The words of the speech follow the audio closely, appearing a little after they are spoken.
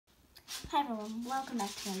Hi everyone, welcome back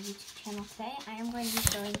to my YouTube channel. Today I am going to be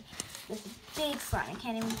showing this big slime. I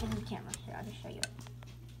can't even fit in the camera. Here, I'll just show you it.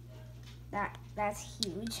 That's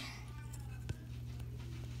huge.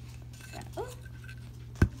 So,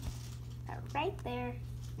 right there.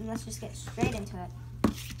 And let's just get straight into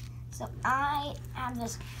it. So I have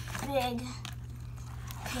this big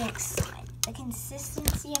pink slime. The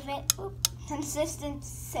consistency of it,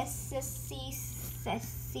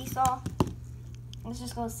 seesaw. Let's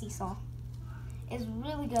just go with seesaw. Is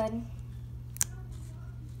really good.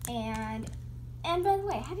 And by the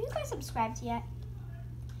way, have you guys subscribed yet?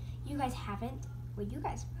 You guys haven't? Well, you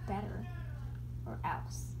guys better, or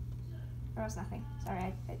else nothing.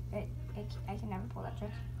 Sorry, I can never pull that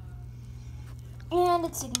trick. And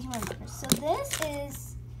it's sticking to my marker. So this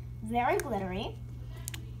is very glittery.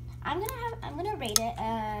 I'm gonna rate it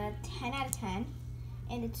a 10 out of 10,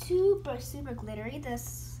 and it's super glittery.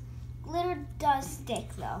 This glitter does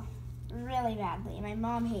stick though, really badly. My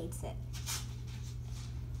mom hates it.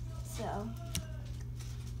 So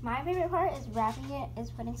my favorite part is wrapping it, is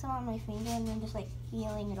putting some on my finger and then just like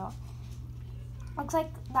peeling it off. Looks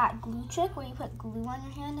like that glue trick where you put glue on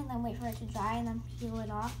your hand and then wait for it to dry and then peel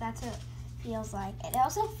it off. That's what it feels like. It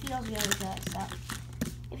also feels really good. So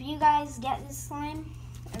if you guys get this slime,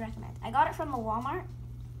 I recommend. I got it from a Walmart.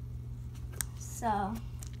 So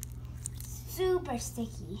super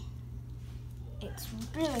sticky. It's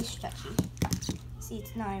really stretchy. See,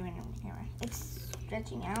 it's not even in the camera. It's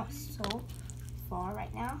stretching out so far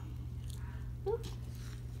right now. Oop.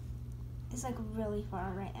 It's like really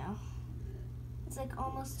far right now. It's like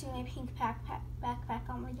almost to my pink backpack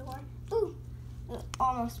on my door. Ooh, it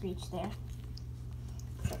almost reached there.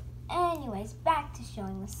 So anyways, back to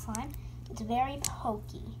showing the slime. It's very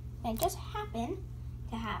pokey. And it just happened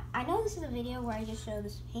to have, I know this is a video where I just show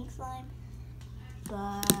this pink slime,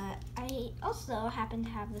 but I also happen to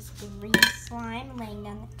have this green slime laying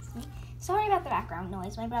down next to me. Sorry about the background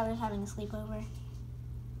noise. My brother's having a sleepover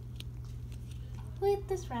with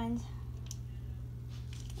his friend.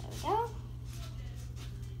 There we go.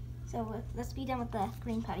 So let's be done with the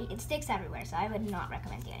green putty. It sticks everywhere, so I would not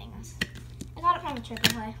recommend getting this. I got it from a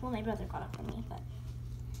AAA. Well, my brother got it from me, but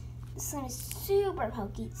this slime is super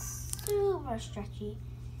pokey, super stretchy,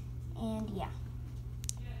 and yeah.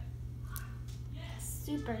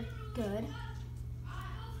 Super good.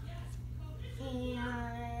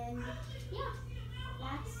 And yeah,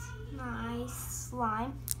 that's my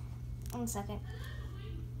slime. 1 second.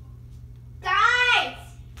 Guys!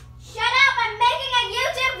 Shut up! I'm making a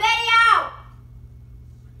YouTube video!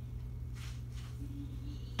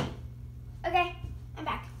 Okay, I'm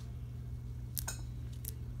back.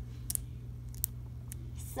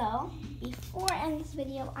 So, before I end this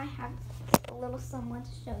video, I have a little someone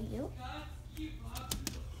to show you.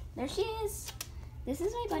 There she is. This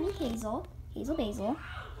is my bunny Hazel Basil.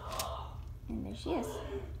 And there she is.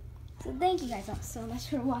 So thank you guys all so much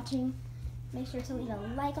for watching. Make sure to leave a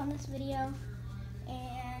like on this video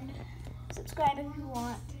and subscribe if you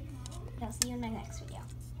want. And I'll see you in my next video.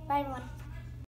 Bye everyone.